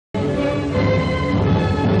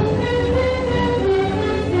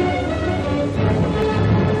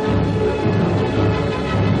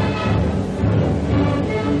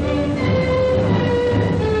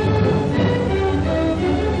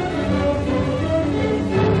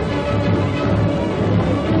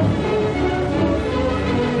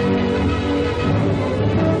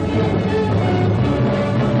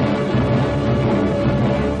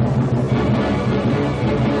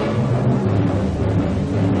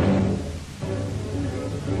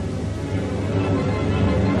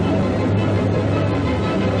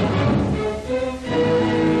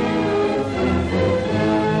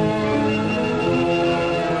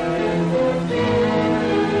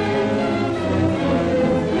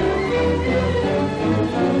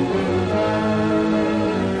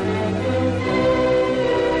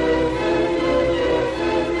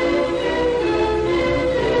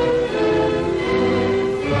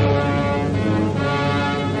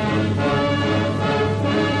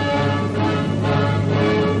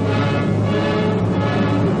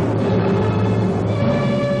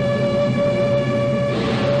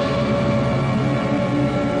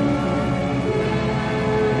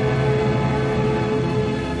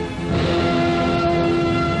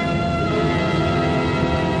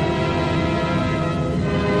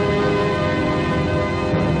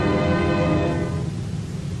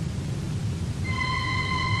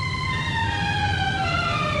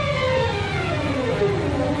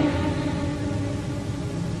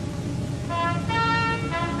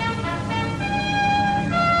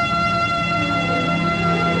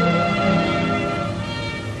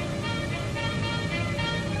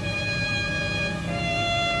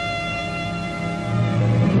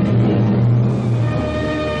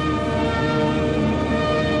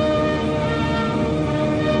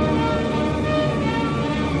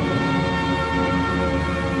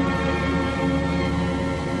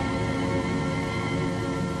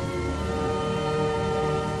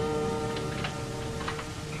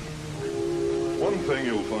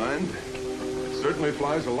thing you'll find. It certainly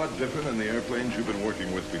flies a lot different than the airplanes you've been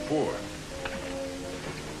working with before.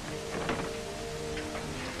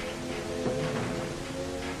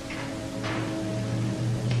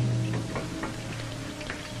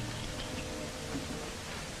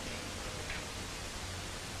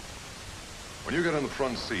 When you get in the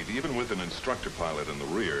front seat, even with an instructor pilot in the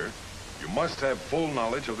rear, you must have full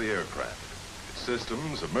knowledge of the aircraft, its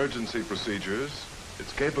systems, emergency procedures,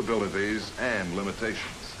 its capabilities, and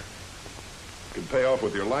limitations. It can pay off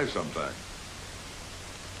with your life sometime.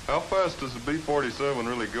 How fast does the B-47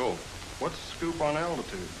 really go? What's the scoop on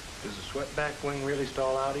altitude? Does the swept back wing really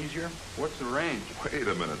stall out easier? What's the range? Wait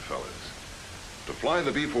a minute, fellas. To fly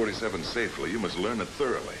the B-47 safely, you must learn it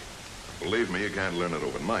thoroughly. Believe me, you can't learn it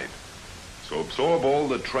overnight. So absorb all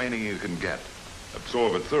the training you can get.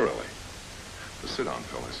 Absorb it thoroughly. Just sit down,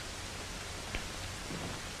 fellas.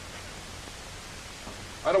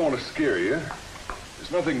 I don't want to scare you.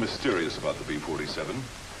 There's nothing mysterious about the B-47.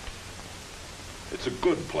 It's a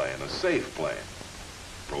good plane, a safe plane,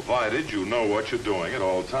 provided you know what you're doing at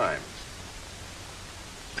all times.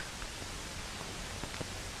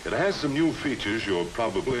 It has some new features you're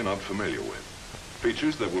probably not familiar with.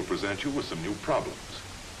 Features that will present you with some new problems.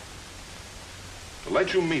 To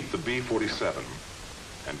let you meet the B-47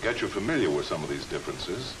 and get you familiar with some of these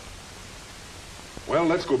differences, well,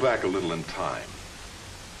 let's go back a little in time.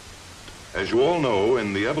 As you all know,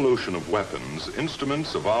 in the evolution of weapons,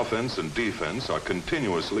 instruments of offense and defense are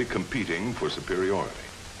continuously competing for superiority.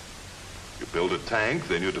 You build a tank,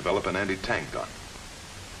 then you develop an anti-tank gun.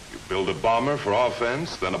 You build a bomber for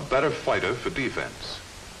offense, then a better fighter for defense.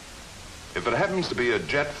 If it happens to be a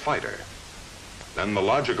jet fighter, then the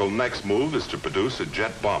logical next move is to produce a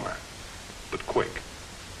jet bomber, but quick.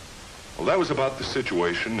 Well, that was about the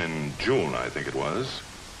situation in June, I think it was.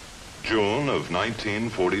 June of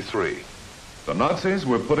 1943. The Nazis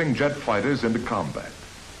were putting jet fighters into combat,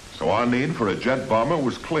 so our need for a jet bomber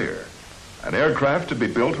was clear. An aircraft to be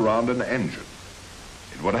built around an engine.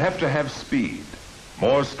 It would have to have speed,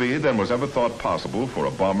 more speed than was ever thought possible for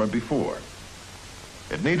a bomber before.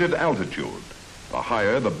 It needed altitude, the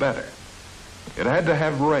higher the better. It had to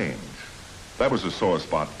have range. That was a sore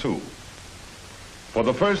spot, too. For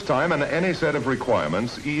the first time in any set of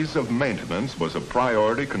requirements, ease of maintenance was a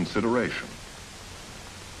priority consideration.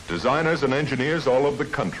 Designers and engineers all over the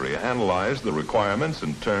country analyzed the requirements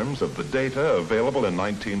in terms of the data available in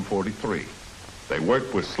 1943. They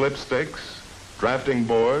worked with slipsticks, drafting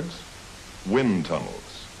boards, wind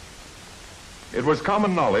tunnels. It was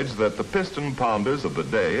common knowledge that the piston pounders of the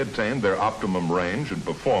day attained their optimum range and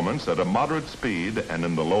performance at a moderate speed and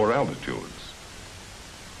in the lower altitudes.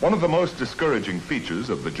 One of the most discouraging features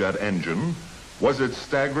of the jet engine was its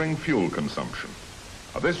staggering fuel consumption.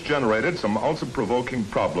 This generated some also-provoking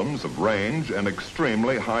problems of range and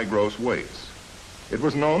extremely high gross weights. It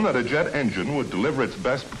was known that a jet engine would deliver its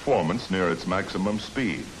best performance near its maximum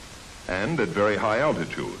speed and at very high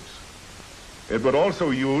altitudes. It would also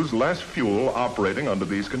use less fuel operating under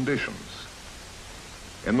these conditions.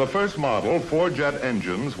 In the first model, 4 jet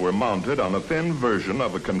engines were mounted on a thin version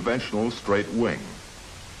of a conventional straight wing.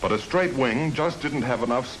 But a straight wing just didn't have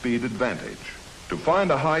enough speed advantage. To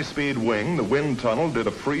find a high-speed wing, the wind tunnel did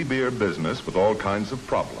a free beer business with all kinds of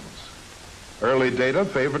problems. Early data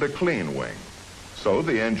favored a clean wing, so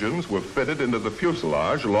the engines were fitted into the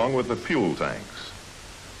fuselage along with the fuel tanks.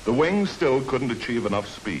 The wing still couldn't achieve enough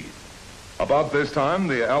speed. About this time,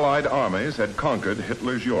 the Allied armies had conquered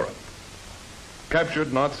Hitler's Europe.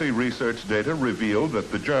 Captured Nazi research data revealed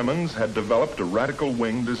that the Germans had developed a radical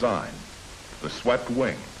wing design, the swept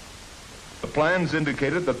wing. The plans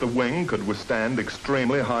indicated that the wing could withstand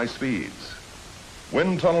extremely high speeds.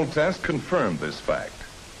 Wind tunnel tests confirmed this fact,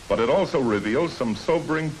 but it also revealed some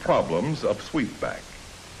sobering problems of sweepback.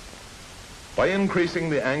 By increasing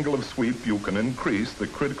the angle of sweep, you can increase the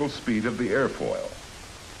critical speed of the airfoil.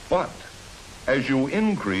 But as you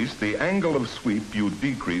increase the angle of sweep, you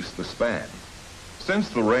decrease the span. Since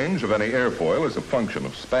the range of any airfoil is a function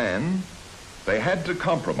of span, they had to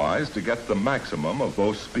compromise to get the maximum of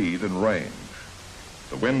both speed and range.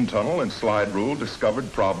 The wind tunnel and slide rule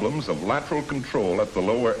discovered problems of lateral control at the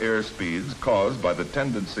lower air speeds caused by the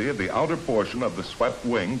tendency of the outer portion of the swept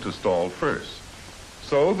wing to stall first.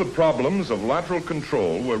 So the problems of lateral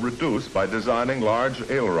control were reduced by designing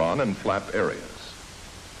large aileron and flap areas.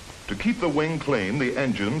 To keep the wing clean, the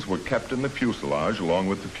engines were kept in the fuselage along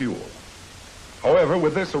with the fuel. However,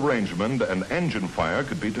 with this arrangement, an engine fire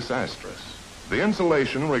could be disastrous. The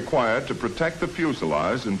insulation required to protect the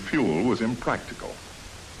fuselage and fuel was impractical.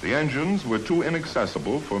 The engines were too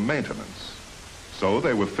inaccessible for maintenance, so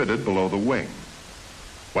they were fitted below the wing.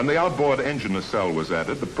 When the outboard engine nacelle was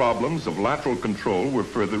added, the problems of lateral control were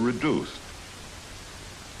further reduced.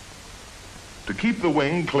 To keep the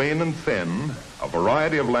wing clean and thin, a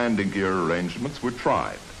variety of landing gear arrangements were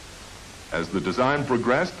tried. As the design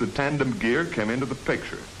progressed, the tandem gear came into the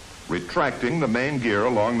picture, retracting the main gear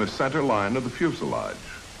along the center line of the fuselage.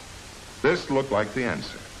 This looked like the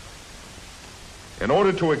answer. In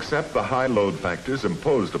order to accept the high load factors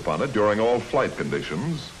imposed upon it during all flight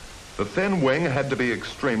conditions, the thin wing had to be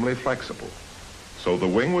extremely flexible. So the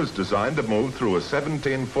wing was designed to move through a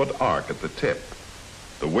 17-foot arc at the tip.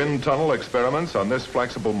 The wind tunnel experiments on this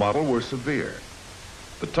flexible model were severe.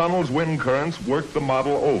 The tunnel's wind currents worked the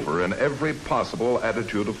model over in every possible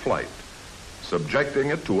attitude of flight,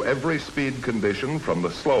 subjecting it to every speed condition from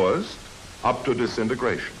the slowest up to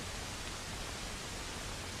disintegration.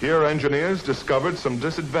 Here, engineers discovered some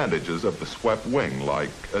disadvantages of the swept wing,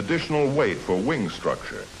 like additional weight for wing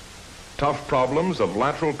structure, tough problems of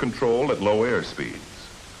lateral control at low air speeds,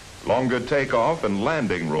 longer takeoff and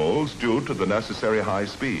landing rolls due to the necessary high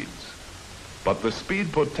speeds. But the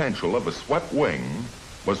speed potential of a swept wing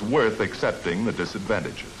was worth accepting the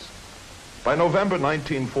disadvantages. By November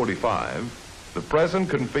 1945, the present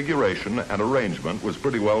configuration and arrangement was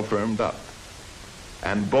pretty well firmed up,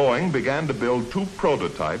 and Boeing began to build 2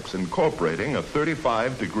 prototypes incorporating a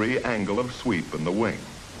 35-degree angle of sweep in the wing.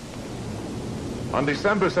 On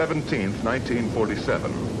December 17,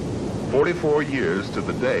 1947, 44 years to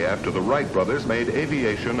the day after the Wright brothers made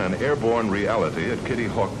aviation an airborne reality at Kitty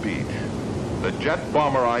Hawk Beach, the jet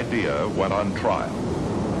bomber idea went on trial.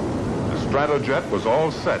 The Stratojet was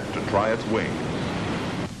all set to try its wings,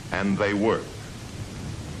 and they worked.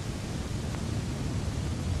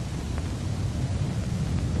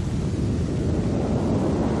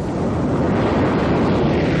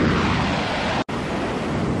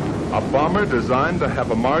 A bomber designed to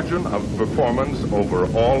have a margin of performance over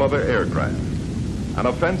all other aircraft. An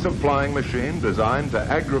offensive flying machine designed to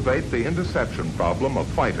aggravate the interception problem of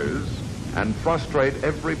fighters and frustrate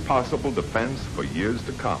every possible defense for years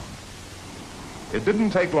to come. It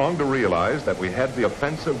didn't take long to realize that we had the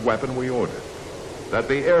offensive weapon we ordered, that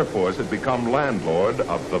the Air Force had become landlord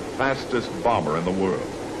of the fastest bomber in the world.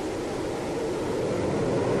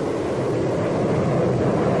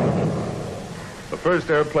 The first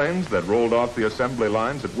airplanes that rolled off the assembly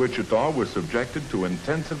lines at Wichita were subjected to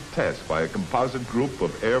intensive tests by a composite group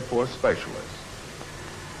of Air Force specialists.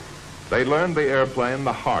 They learned the airplane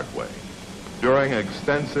the hard way during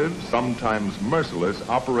extensive, sometimes merciless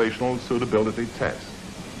operational suitability tests.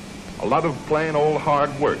 A lot of plain old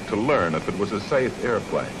hard work to learn if it was a safe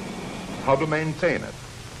airplane, how to maintain it,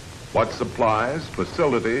 what supplies,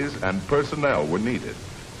 facilities, and personnel were needed.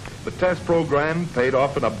 The test program paid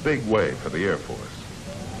off in a big way for the Air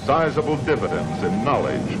Force. Sizable dividends in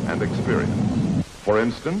knowledge and experience. For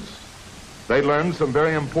instance, they learned some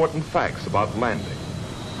very important facts about landing.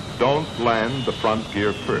 Don't land the front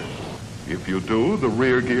gear first. If you do, the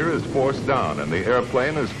rear gear is forced down and the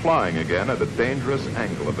airplane is flying again at a dangerous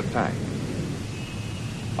angle of attack.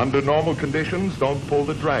 Under normal conditions, don't pull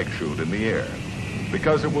the drag chute in the air,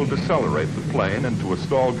 because it will decelerate the plane into a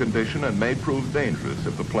stall condition and may prove dangerous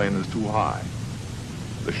if the plane is too high.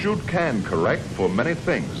 The chute can correct for many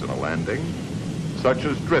things in a landing, such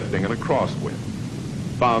as drifting in a crosswind,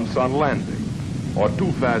 bounce on landing, or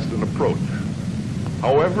too fast an approach.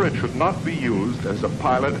 However, it should not be used as a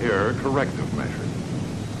pilot error corrective measure.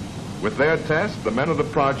 With their test, the men of the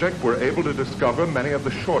project were able to discover many of the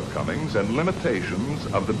shortcomings and limitations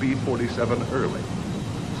of the B-47 early,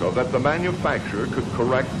 so that the manufacturer could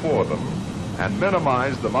correct for them and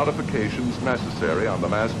minimize the modifications necessary on the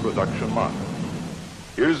mass production model.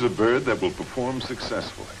 Here's a bird that will perform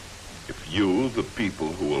successfully if you, the people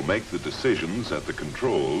who will make the decisions at the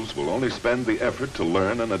controls, will only spend the effort to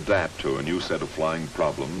learn and adapt to a new set of flying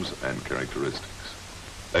problems and characteristics.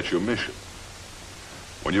 That's your mission.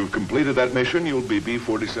 When you've completed that mission, you'll be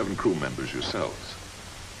B-47 crew members yourselves.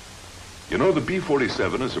 You know, the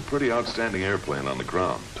B-47 is a pretty outstanding airplane on the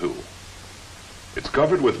ground, too. It's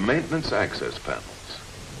covered with maintenance access panels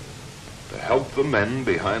to help the men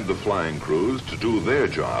behind the flying crews to do their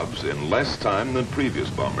jobs in less time than previous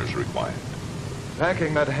bombers required.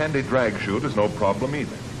 Packing that handy drag chute is no problem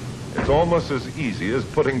either. It's almost as easy as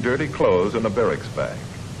putting dirty clothes in a barracks bag.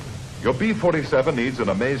 Your B-47 needs an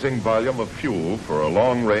amazing volume of fuel for a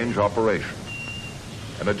long-range operation.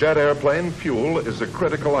 In a jet airplane, fuel is a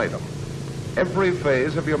critical item. Every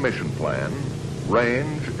phase of your mission plan,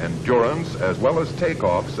 range, endurance, as well as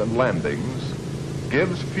takeoffs and landings,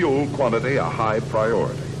 gives fuel quantity a high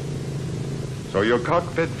priority. So your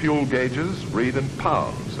cockpit fuel gauges read in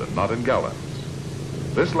pounds and not in gallons.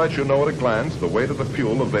 This lets you know at a glance the weight of the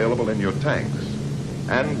fuel available in your tanks,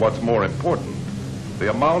 and what's more important, the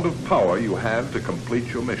amount of power you have to complete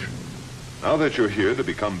your mission. Now that you're here to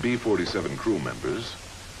become B-47 crew members,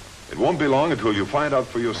 it won't be long until you find out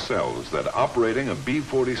for yourselves that operating a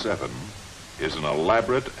B-47 is an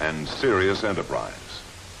elaborate and serious enterprise.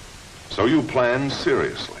 So you plan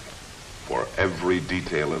seriously for every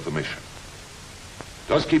detail of the mission.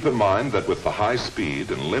 Just keep in mind that with the high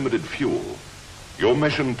speed and limited fuel, your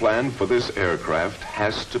mission plan for this aircraft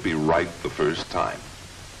has to be right the first time.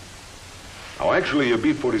 Now, actually, your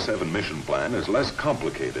B-47 mission plan is less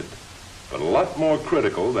complicated, but a lot more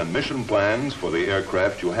critical than mission plans for the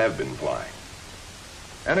aircraft you have been flying.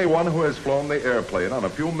 Anyone who has flown the airplane on a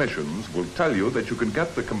few missions will tell you that you can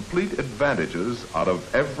get the complete advantages out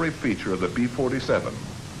of every feature of the B-47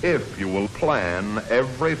 if you will plan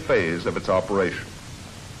every phase of its operation.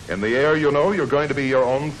 In the air, you know, you're going to be your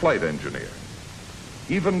own flight engineer.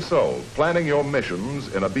 Even so, planning your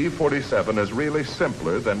missions in a B-47 is really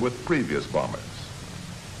simpler than with previous bombers.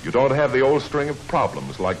 You don't have the old string of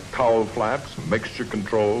problems like cowl flaps, mixture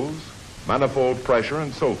controls, manifold pressure,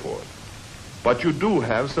 and so forth. But you do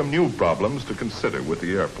have some new problems to consider with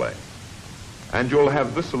the airplane. And you'll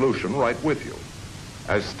have the solution right with you,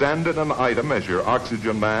 as standard an item as your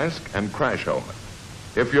oxygen mask and crash helmet.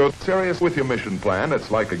 If you're serious with your mission plan,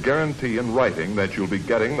 it's like a guarantee in writing that you'll be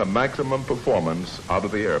getting the maximum performance out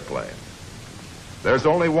of the airplane. There's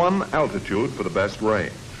only one altitude for the best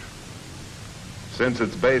range. Since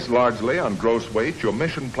it's based largely on gross weight, your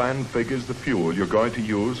mission plan figures the fuel you're going to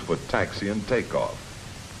use for taxi and takeoff,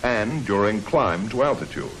 and during climb to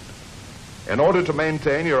altitude. In order to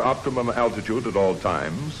maintain your optimum altitude at all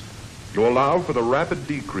times, you allow for the rapid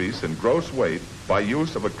decrease in gross weight by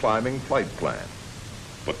use of a climbing flight plan.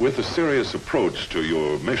 But with a serious approach to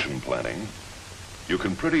your mission planning, you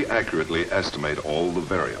can pretty accurately estimate all the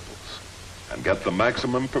variables and get the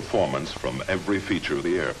maximum performance from every feature of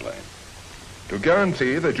the airplane. To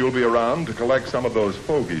guarantee that you'll be around to collect some of those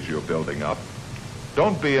fogies you're building up,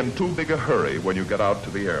 don't be in too big a hurry when you get out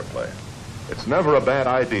to the airplane. It's never a bad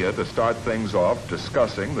idea to start things off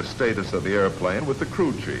discussing the status of the airplane with the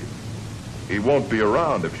crew chief. He won't be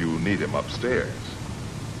around if you need him upstairs.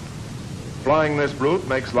 Flying this route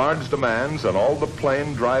makes large demands on all the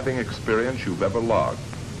plane driving experience you've ever logged.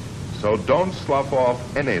 So don't slough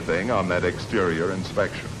off anything on that exterior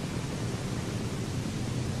inspection.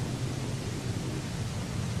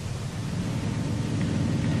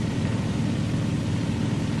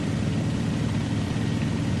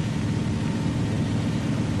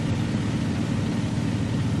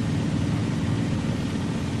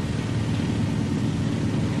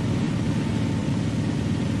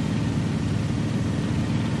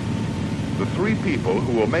 The three people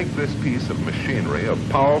who will make this piece of machinery a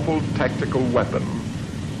powerful tactical weapon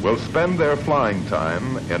will spend their flying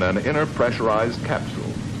time in an inner pressurized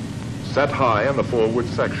capsule, set high in the forward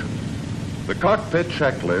section. The cockpit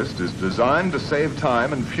checklist is designed to save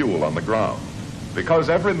time and fuel on the ground, because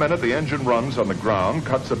every minute the engine runs on the ground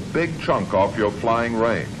cuts a big chunk off your flying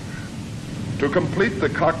range. To complete the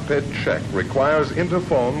cockpit check requires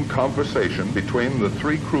interphone conversation between the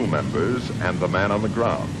three crew members and the man on the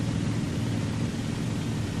ground.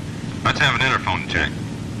 Let's have an interphone check.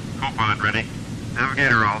 Co-pilot ready.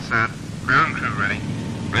 Navigator all set. Ground crew ready.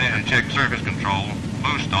 Ready to check surface control.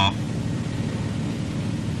 Boost off.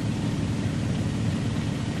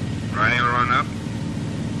 Right aileron up.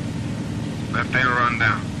 Left aileron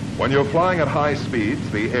down. When you're flying at high speeds,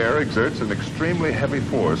 the air exerts an extremely heavy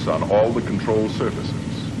force on all the control surfaces.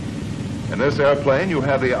 In this airplane, you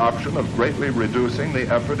have the option of greatly reducing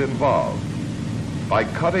the effort involved by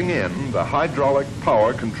cutting in the hydraulic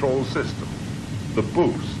power control system, the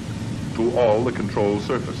boost, to all the control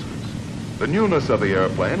surfaces. The newness of the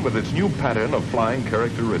airplane, with its new pattern of flying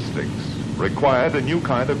characteristics, required a new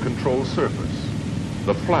kind of control surface,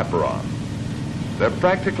 the flaperon. They're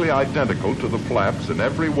practically identical to the flaps in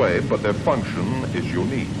every way, but their function is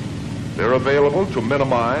unique. They're available to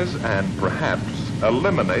minimize and perhaps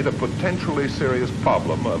eliminate a potentially serious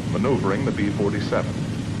problem of maneuvering the B-47.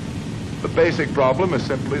 The basic problem is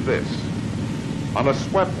simply this. On a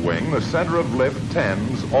swept wing, the center of lift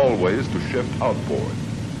tends always to shift outboard.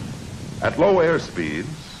 At low air speeds,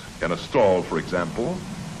 in a stall for example,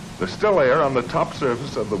 the still air on the top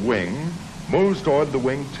surface of the wing moves toward the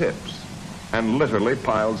wing tips and literally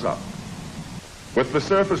piles up. With the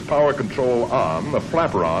surface power control on, the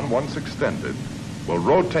flaperon, once extended, will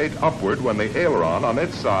rotate upward when the aileron on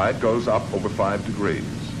its side goes up over 5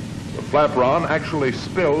 degrees. The flaperon actually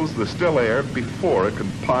spills the still air before it can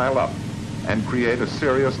pile up and create a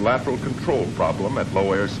serious lateral control problem at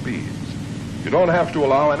low air speeds. You don't have to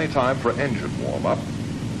allow any time for engine warm-up.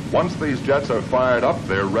 Once these jets are fired up,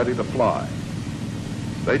 they're ready to fly.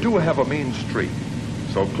 They do have a mean streak,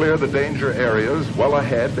 so clear the danger areas well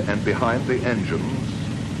ahead and behind the engines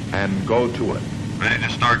and go to it. Ready to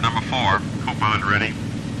start number 4. Co-pilot ready.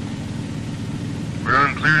 We're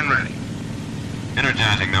on clear and ready.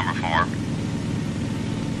 Energizing number 4.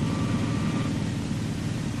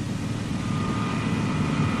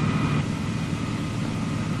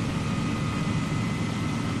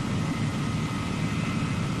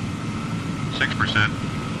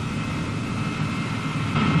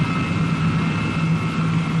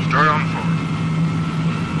 Start on 4.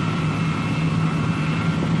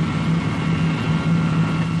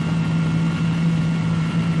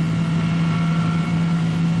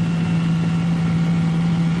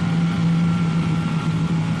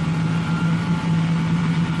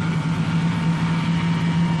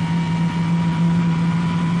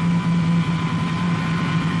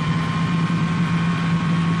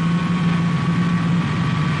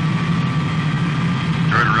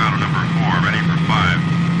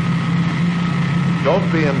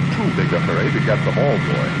 Don't be in too big a hurry to get them all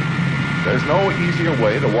going. There's no easier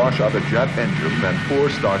way to wash out a jet engine than poor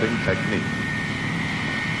starting technique.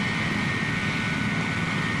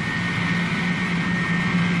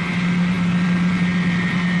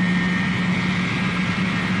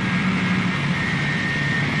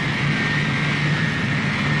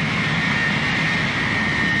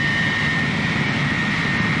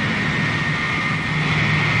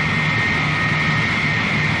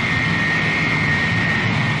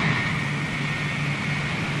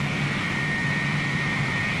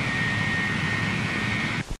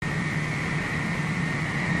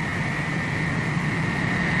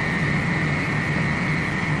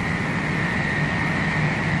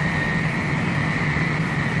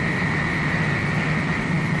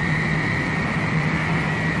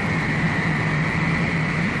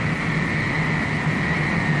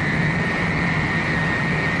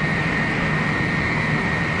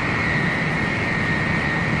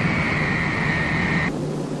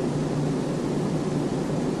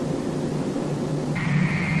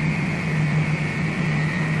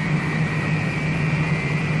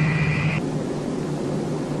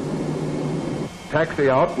 Taxi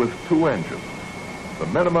out with 2 engines. The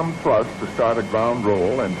minimum thrust to start a ground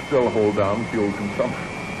roll and still hold down fuel consumption.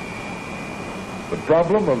 The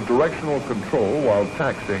problem of directional control while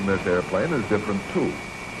taxiing this airplane is different too.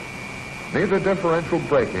 Neither differential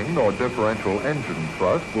braking nor differential engine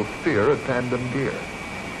thrust will steer a tandem gear.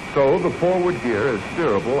 So the forward gear is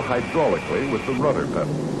steerable hydraulically with the rudder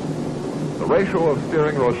pedal. The ratio of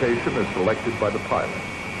steering rotation is selected by the pilot.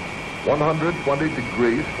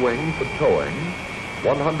 120-degree swing for towing,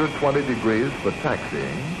 120 degrees for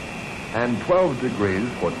taxiing, and 12 degrees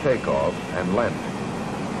for takeoff and landing.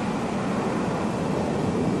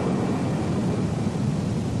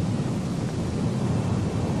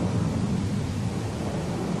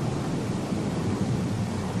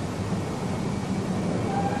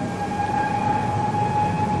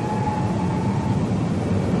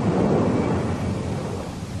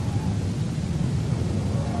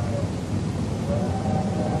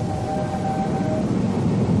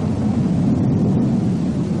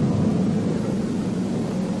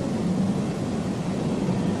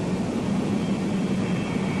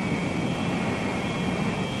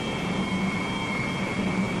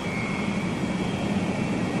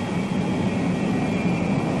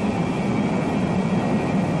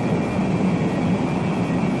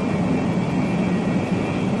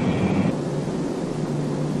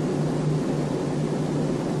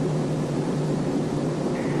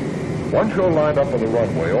 Once you're lined up on the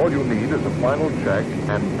runway, all you need is a final check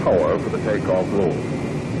and power for the takeoff roll.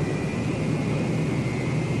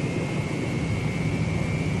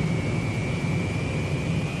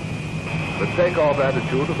 The takeoff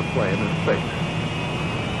attitude of the plane is fixed.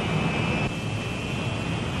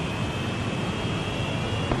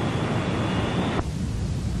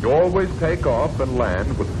 You always take off and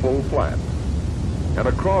land with full flaps. And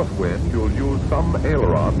a crosswind, you'll use some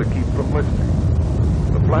aileron to keep from listing.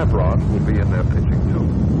 The flap rods will be in there pitching too.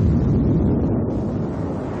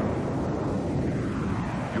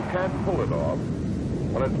 You can't pull it off.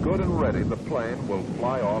 When it's good and ready, the plane will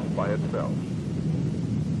fly off by itself.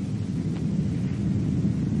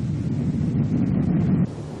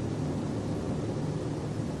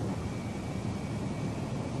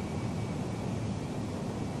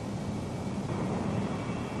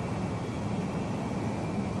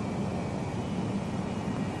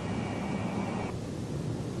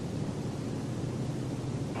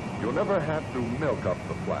 You never have to milk up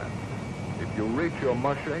the flaps. If you reach your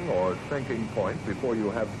mushing or sinking point before you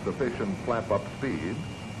have sufficient flap-up speed,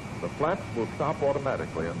 the flaps will stop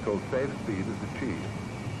automatically until safe speed is achieved.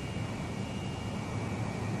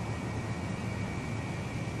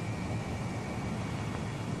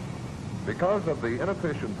 Because of the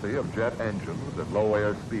inefficiency of jet engines at low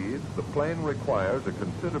air speeds, the plane requires a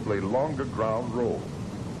considerably longer ground roll.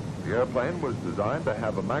 The airplane was designed to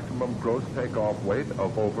have a maximum gross takeoff weight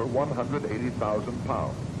of over 180,000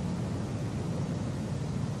 pounds.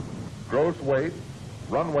 Gross weight,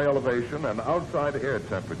 runway elevation, and outside air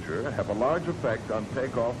temperature have a large effect on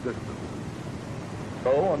takeoff distance.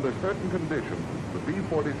 So, under certain conditions, the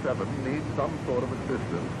B-47 needs some sort of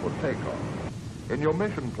assistance for takeoff. In your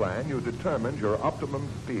mission plan, you determined your optimum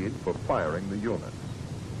speed for firing the units.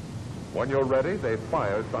 When you're ready, they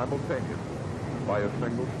fire simultaneously by a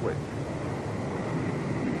single switch.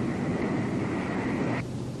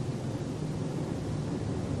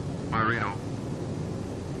 Marino.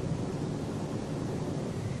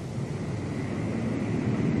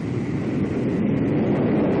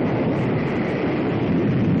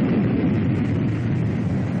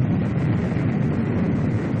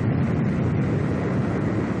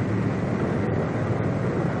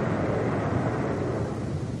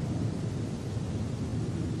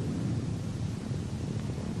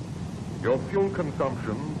 Your fuel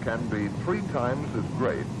consumption can be 3 times as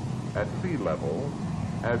great at sea level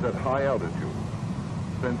as at high altitude.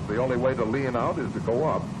 Since the only way to lean out is to go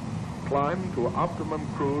up, climb to optimum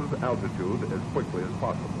cruise altitude as quickly as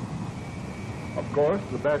possible. Of course,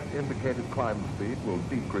 the best indicated climb speed will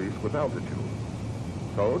decrease with altitude.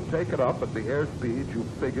 So take it up at the airspeed you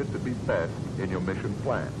figured to be best in your mission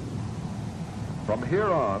plan. From here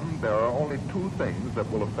on, there are only 2 things that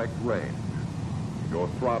will affect range: your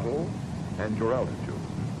throttle and your altitude.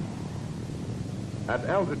 At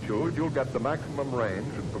altitude, you'll get the maximum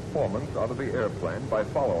range and performance out of the airplane by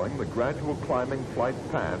following the gradual climbing flight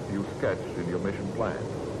path you sketched in your mission plan.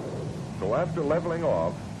 So after leveling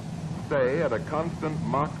off, stay at a constant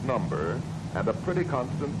Mach number and a pretty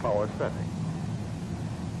constant power setting.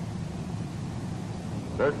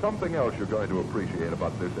 There's something else you're going to appreciate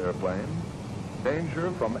about this airplane. Danger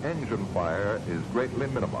from engine fire is greatly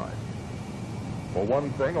minimized. For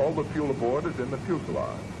one thing, all the fuel aboard is in the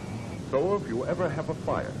fuselage. So if you ever have a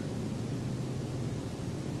fire,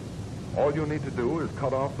 all you need to do is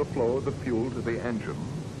cut off the flow of the fuel to the engine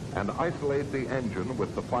and isolate the engine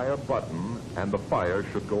with the fire button, and the fire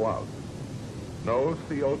should go out. No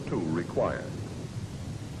CO2 required.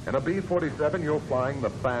 In a B-47, you're flying the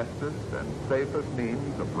fastest and safest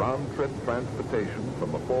means of round-trip transportation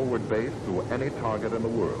from a forward base to any target in the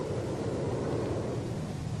world.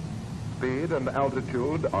 Speed and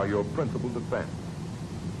altitude are your principal defense.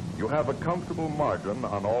 You have a comfortable margin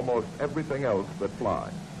on almost everything else that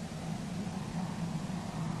flies.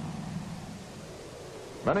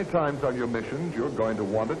 Many times on your missions, you're going to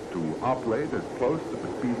want it to operate as close to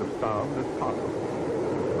the speed of sound as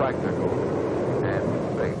possible. Practical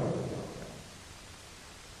and safe.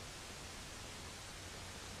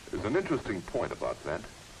 There's an interesting point about that.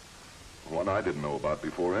 One I didn't know about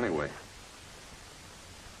before anyway.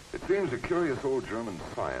 It seems a curious old German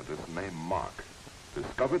scientist named Mach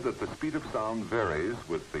discovered that the speed of sound varies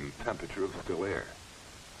with the temperature of still air.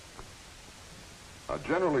 Now,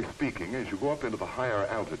 generally speaking, as you go up into the higher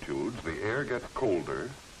altitudes, the air gets colder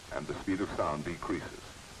and the speed of sound decreases.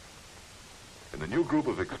 In the new group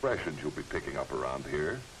of expressions you'll be picking up around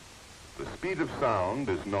here, the speed of sound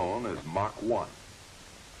is known as Mach 1.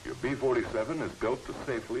 Your B-47 is built to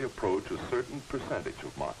safely approach a certain percentage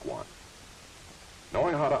of Mach 1.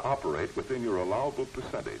 Knowing how to operate within your allowable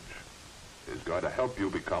percentage is going to help you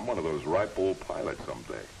become one of those ripe old pilots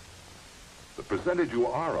someday. The percentage you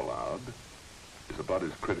are allowed is about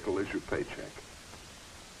as critical as your paycheck.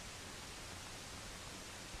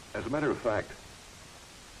 As a matter of fact,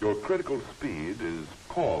 your critical speed is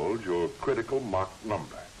called your critical Mach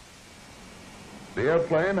number. The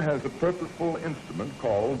airplane has a purposeful instrument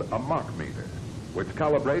called a Mach meter, which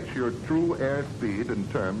calibrates your true airspeed in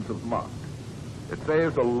terms of Mach. It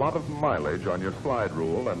saves a lot of mileage on your slide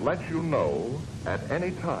rule and lets you know at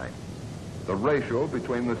any time the ratio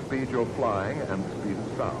between the speed you're flying and the speed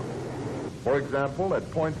of sound. For example, at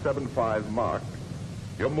 0.75 Mach,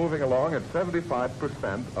 you're moving along at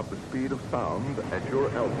 75% of the speed of sound at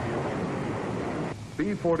your altitude.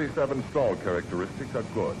 B-47 stall characteristics are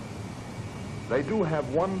good. They do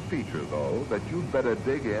have one feature, though, that you'd better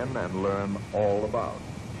dig in and learn all about.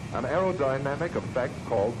 An aerodynamic effect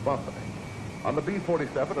called buffeting. On the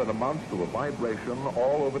B-47, it amounts to a vibration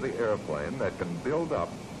all over the airplane that can build up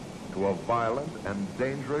to a violent and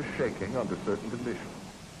dangerous shaking under certain conditions.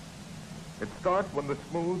 It starts when the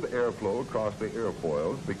smooth airflow across the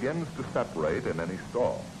airfoils begins to separate in any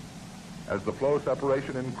stall. As the flow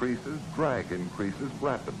separation increases, drag increases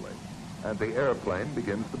rapidly, and the airplane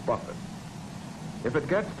begins to buffet. If it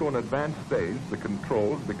gets to an advanced stage, the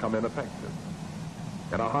controls become ineffective.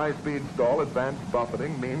 In a high-speed stall, advanced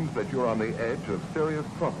buffeting means that you're on the edge of serious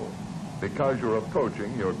trouble because you're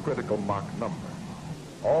approaching your critical Mach number.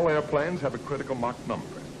 All airplanes have a critical Mach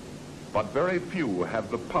number, but very few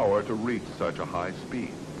have the power to reach such a high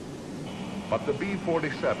speed. But the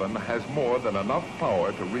B-47 has more than enough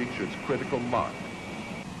power to reach its critical Mach.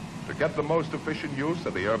 To get the most efficient use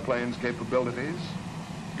of the airplane's capabilities,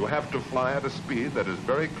 you have to fly at a speed that is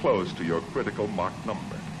very close to your critical Mach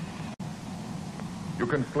number. You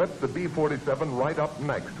can slip the B-47 right up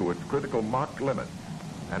next to its critical Mach limit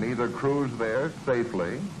and either cruise there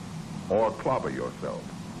safely or clobber yourself.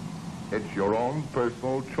 It's your own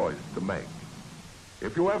personal choice to make.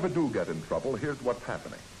 If you ever do get in trouble, here's what's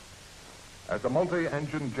happening. As a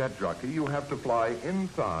multi-engine jet jockey, you have to fly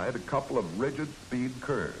inside a couple of rigid speed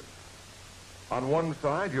curves. On one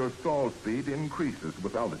side, your stall speed increases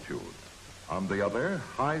with altitude. On the other,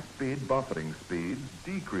 high-speed buffeting speed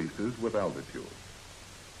decreases with altitude.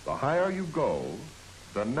 The higher you go,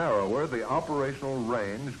 the narrower the operational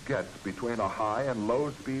range gets between a high and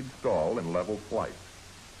low-speed stall in level flight.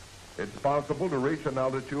 It's possible to reach an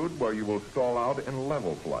altitude where you will stall out in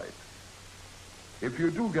level flight. If you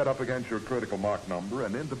do get up against your critical Mach number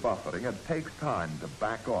and into buffeting, it takes time to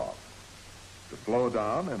back off. To slow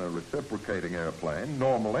down in a reciprocating airplane,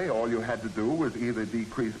 normally all you had to do was either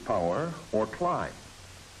decrease power or climb.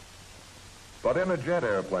 But in a jet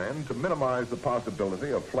airplane, to minimize the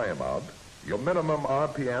possibility of flameout, your minimum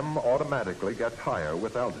RPM automatically gets higher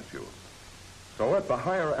with altitude. So at the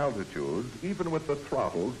higher altitudes, even with the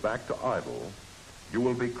throttles back to idle, you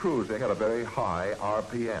will be cruising at a very high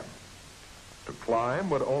RPM. To climb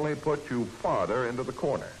would only put you farther into the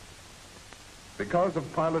corner. Because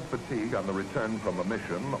of pilot fatigue on the return from a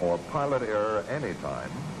mission or pilot error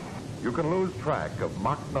anytime, you can lose track of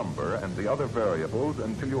Mach number and the other variables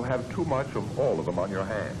until you have too much of all of them on your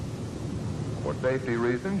hands. For safety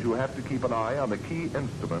reasons, you have to keep an eye on the key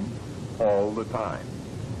instruments all the time.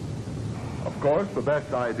 Of course, the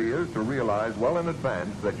best idea is to realize well in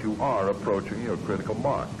advance that you are approaching your critical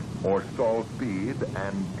Mach or stall speed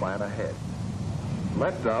and plan ahead.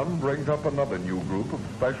 Letdown brings up another new group of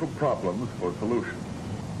special problems for solution.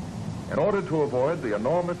 In order to avoid the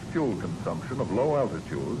enormous fuel consumption of low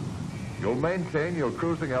altitudes, you'll maintain your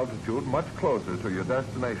cruising altitude much closer to your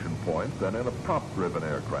destination point than in a prop-driven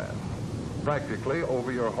aircraft, practically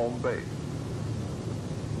over your home base.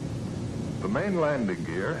 The main landing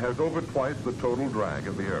gear has over twice the total drag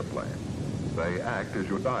of the airplane. They act as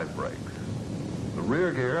your dive brakes. The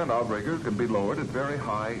rear gear and outriggers can be lowered at very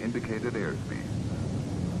high indicated airspeed.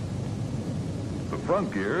 The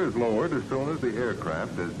front gear is lowered as soon as the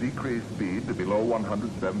aircraft has decreased speed to below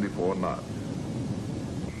 174 knots.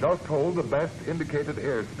 Just hold the best indicated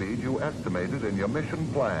airspeed you estimated in your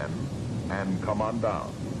mission plan and come on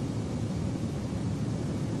down.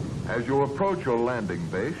 As you approach your landing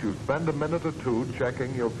base, you spend a minute or two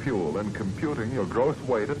checking your fuel and computing your gross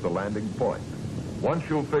weight at the landing point. Once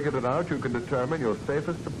you've figured it out, you can determine your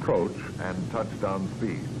safest approach and touchdown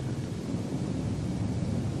speed.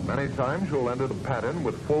 Many times you'll enter the pattern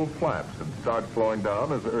with full flaps and start slowing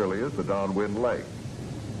down as early as the downwind leg.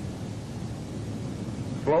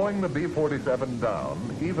 Slowing the B-47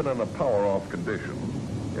 down, even in a power-off condition,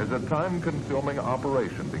 is a time-consuming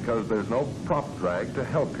operation because there's no prop drag to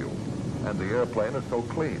help you, and the airplane is so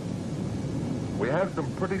clean. We have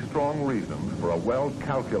some pretty strong reasons for a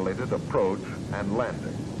well-calculated approach and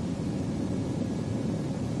landing.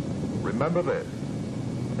 Remember this.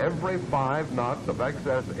 Every 5 knots of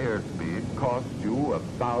excess airspeed costs you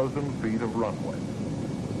 1,000 feet of runway.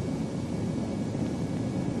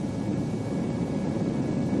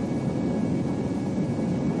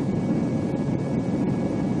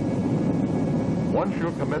 Once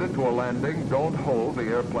you're committed to a landing, don't hold the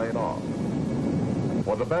airplane off.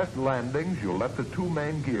 For the best landings, you let the 2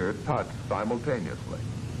 main gears touch simultaneously.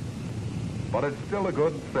 But it's still a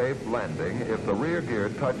good, safe landing if the rear gear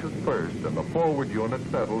touches first and the forward unit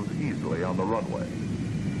settles easily on the runway.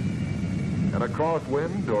 In a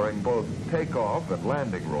crosswind during both takeoff and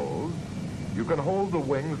landing rolls, you can hold the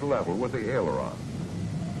wings level with the ailerons.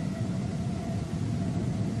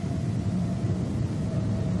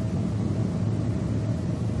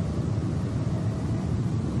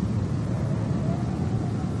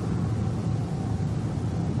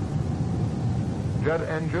 Jet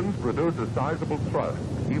engines produce a sizable thrust,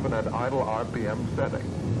 even at idle RPM setting.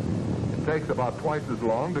 It takes about twice as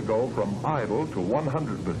long to go from idle to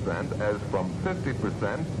 100% as from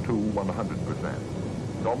 50% to 100%.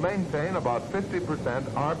 So maintain about 50%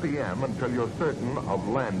 RPM until you're certain of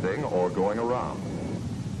landing or going around.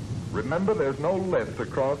 Remember, there's no lift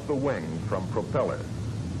across the wings from propellers.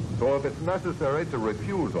 So if it's necessary to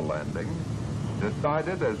refuse a landing, decide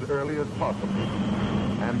it as early as possible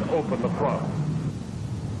and open the throttle.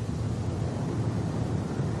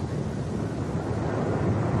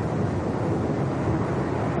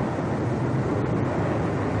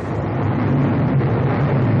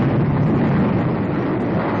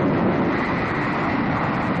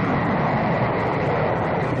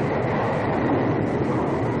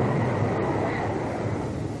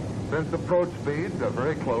 Since approach speeds are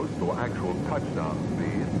very close to actual touchdown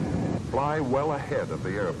speed, fly well ahead of the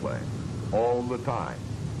airplane all the time.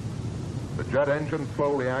 The jet engine's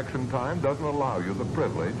slow reaction time doesn't allow you the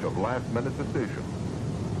privilege of last-minute decisions.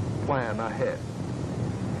 Plan ahead.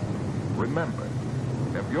 Remember,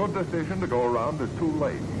 if your decision to go around is too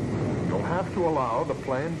late, you'll have to allow the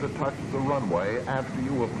plane to touch the runway after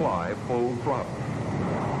you apply full throttle.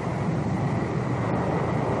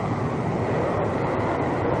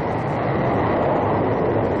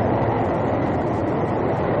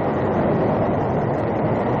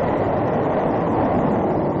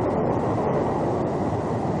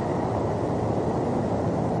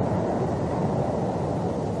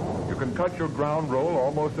 Cut your ground roll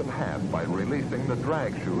almost in half by releasing the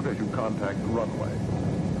drag chute as you contact the runway.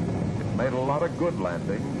 It's made a lot of good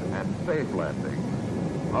landings and safe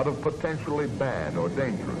landings out of potentially bad or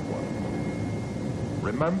dangerous ones.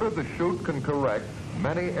 Remember, the chute can correct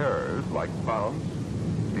many errors like bounce,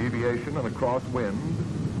 deviation in a crosswind,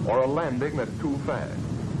 or a landing that's too fast.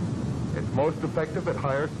 It's most effective at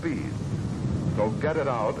higher speeds, so get it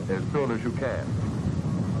out as soon as you can.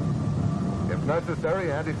 If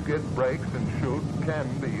necessary, anti-skid brakes and chute can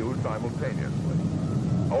be used simultaneously.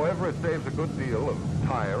 However, it saves a good deal of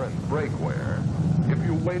tire and brake wear if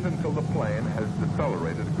you wait until the plane has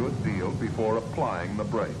decelerated a good deal before applying the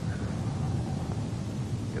brakes.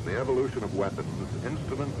 In the evolution of weapons,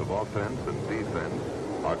 instruments of offense and defense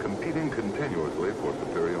are competing continuously for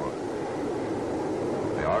superiority.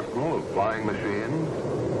 The arsenal of flying machines,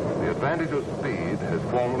 the advantage of speed has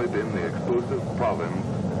formerly been the exclusive province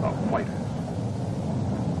of fighters.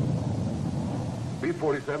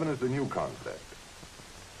 B-47 is the new concept,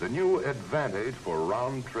 the new advantage for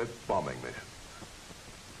round-trip bombing missions.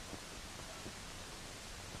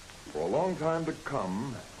 For a long time to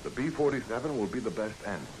come, the B-47 will be the best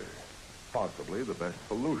answer, possibly the best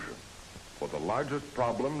solution, for the largest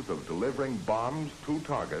problems of delivering bombs to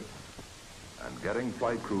targets and getting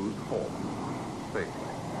flight crews home safely.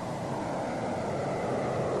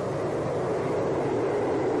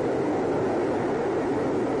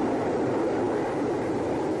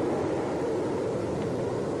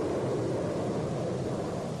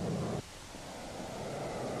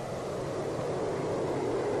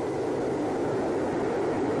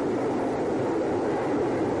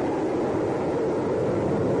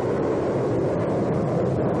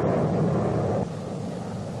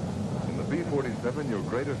 Your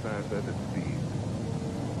greatest asset is speed.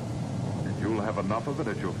 And you'll have enough of it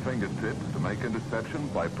at your fingertips to make interception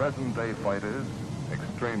by present-day fighters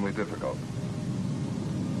extremely difficult.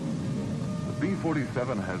 The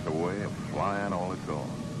B-47 has a way of flying all its own.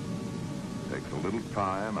 It takes a little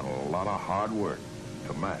time and a lot of hard work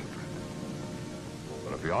to master it.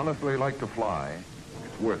 But if you honestly like to fly,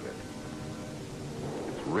 it's worth it.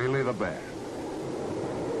 It's really the best.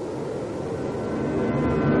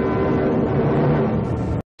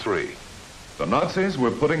 The Nazis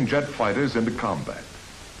were putting jet fighters into combat,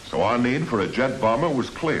 so our need for a jet bomber was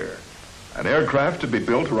clear, an aircraft to be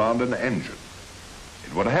built around an engine.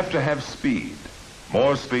 It would have to have speed,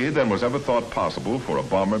 more speed than was ever thought possible for a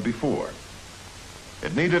bomber before.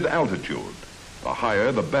 It needed altitude, the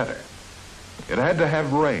higher the better. It had to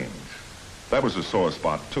have range. That was a sore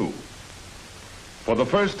spot too. For the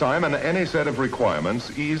first time in any set of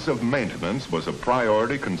requirements, ease of maintenance was a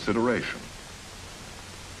priority consideration.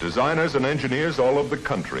 Designers and engineers all over the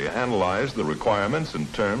country analyzed the requirements in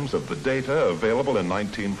terms of the data available in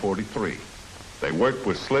 1943. They worked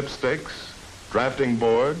with slipsticks, drafting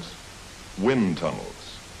boards, wind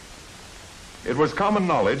tunnels. It was common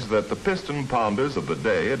knowledge that the piston pounders of the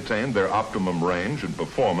day attained their optimum range and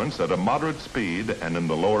performance at a moderate speed and in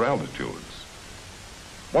the lower altitudes.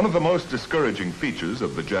 One of the most discouraging features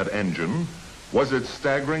of the jet engine was its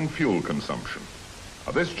staggering fuel consumption.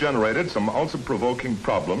 This generated some also-provoking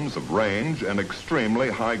problems of range and extremely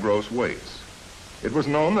high gross weights. It was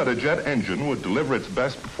known that a jet engine would deliver its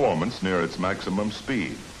best performance near its maximum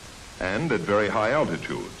speed. and at very high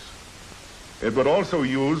altitudes. It would also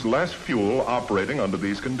use less fuel operating under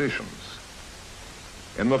these conditions.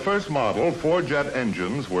 In the first model, 4 jet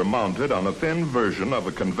engines were mounted on a thin version of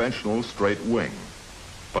a conventional straight wing.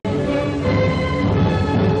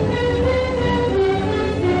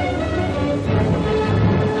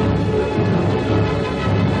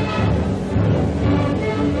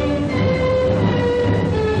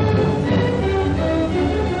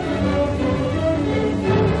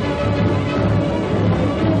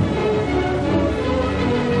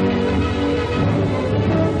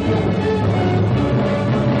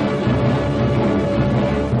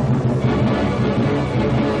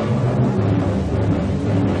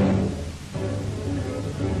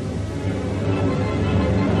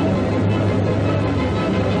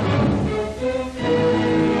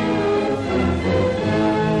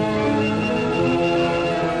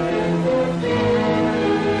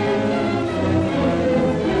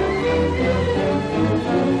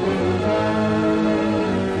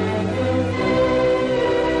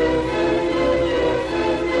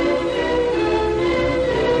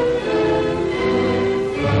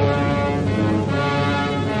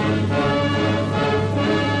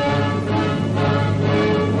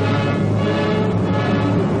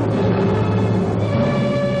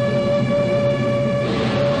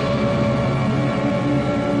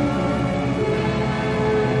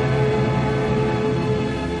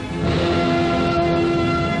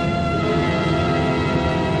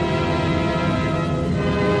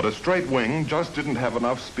 Straight wing just didn't have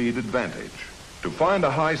enough speed advantage. To find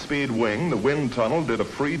a high-speed wing, the wind tunnel did a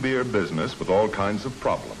free beer business with all kinds of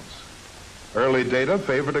problems. Early data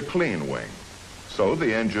favored a clean wing, so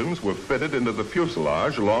the engines were fitted into the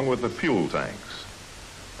fuselage along with the fuel tanks.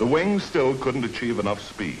 The wing still couldn't achieve enough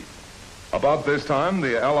speed. About this time,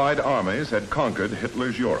 the Allied armies had conquered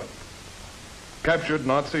Hitler's Europe. Captured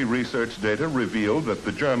Nazi research data revealed that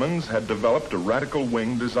the Germans had developed a radical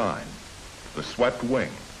wing design, the swept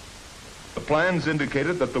wing. The plans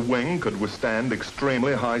indicated that the wing could withstand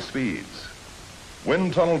extremely high speeds.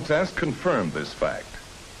 Wind tunnel tests confirmed this fact,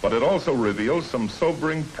 but it also revealed some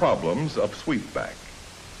sobering problems of sweepback.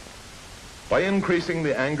 By increasing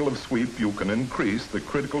the angle of sweep, you can increase the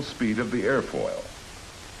critical speed of the airfoil.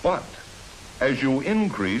 But as you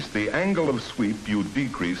increase the angle of sweep, you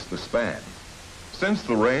decrease the span. Since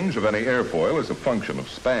the range of any airfoil is a function of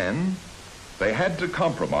span, they had to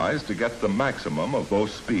compromise to get the maximum of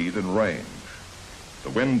both speed and range.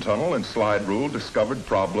 The wind tunnel and slide rule discovered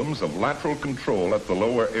problems of lateral control at the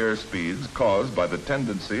lower air speeds caused by the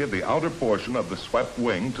tendency of the outer portion of the swept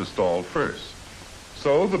wing to stall first.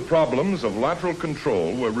 So the problems of lateral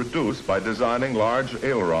control were reduced by designing large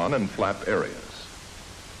aileron and flap areas.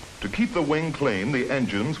 To keep the wing clean, the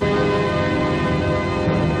engines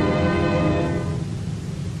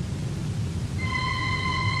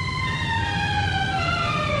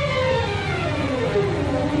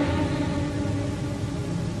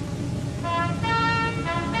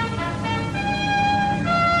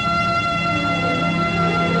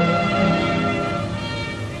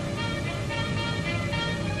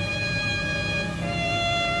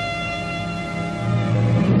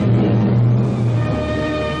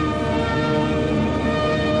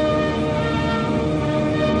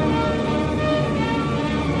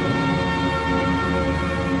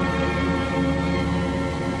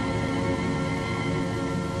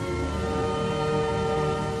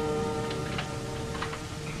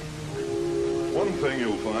One thing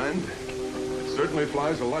you'll find, it certainly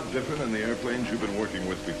flies a lot different than the airplanes you've been working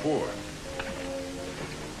with before.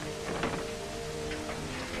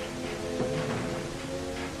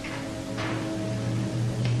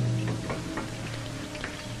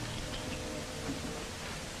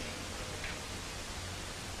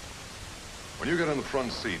 When you get in the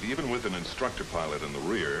front seat, even with an instructor pilot in the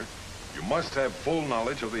rear, you must have full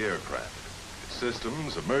knowledge of the aircraft, its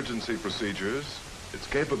systems, emergency procedures, its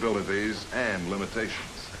capabilities, and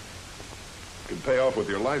limitations. It can pay off with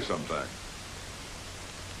your life sometime.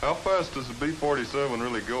 How fast does the B-47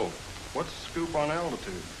 really go? What's the scoop on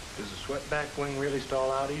altitude? Does the swept back wing really stall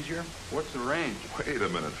out easier? What's the range? Wait a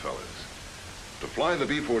minute, fellas. To fly the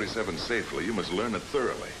B-47 safely, you must learn it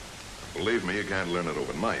thoroughly. Believe me, you can't learn it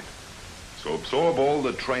overnight. So absorb all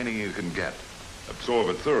the training you can get. Absorb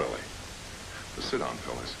it thoroughly. Just sit down,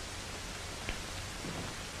 fellas.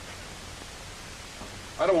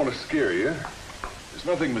 I don't want to scare you. There's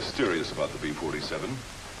nothing mysterious about the B-47.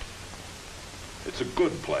 It's a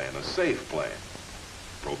good plane, a safe plane,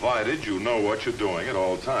 provided you know what you're doing at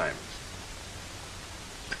all times.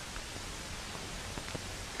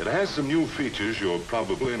 It has some new features you're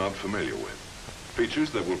probably not familiar with.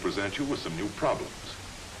 Features that will present you with some new problems.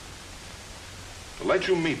 To let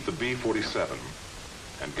you meet the B-47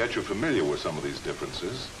 and get you familiar with some of these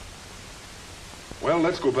differences, well,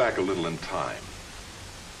 let's go back a little in time.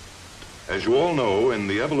 As you all know, in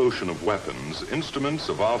the evolution of weapons, instruments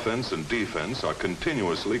of offense and defense are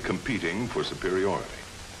continuously competing for superiority.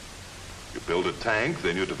 You build a tank,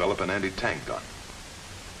 then you develop an anti-tank gun.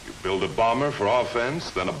 You build a bomber for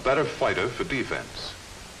offense, then a better fighter for defense.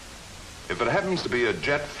 If it happens to be a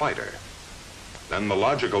jet fighter, then the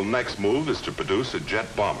logical next move is to produce a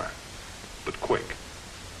jet bomber, but quick.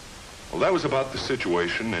 Well, that was about the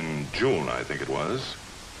situation in June, I think it was.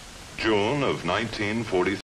 June of 1943.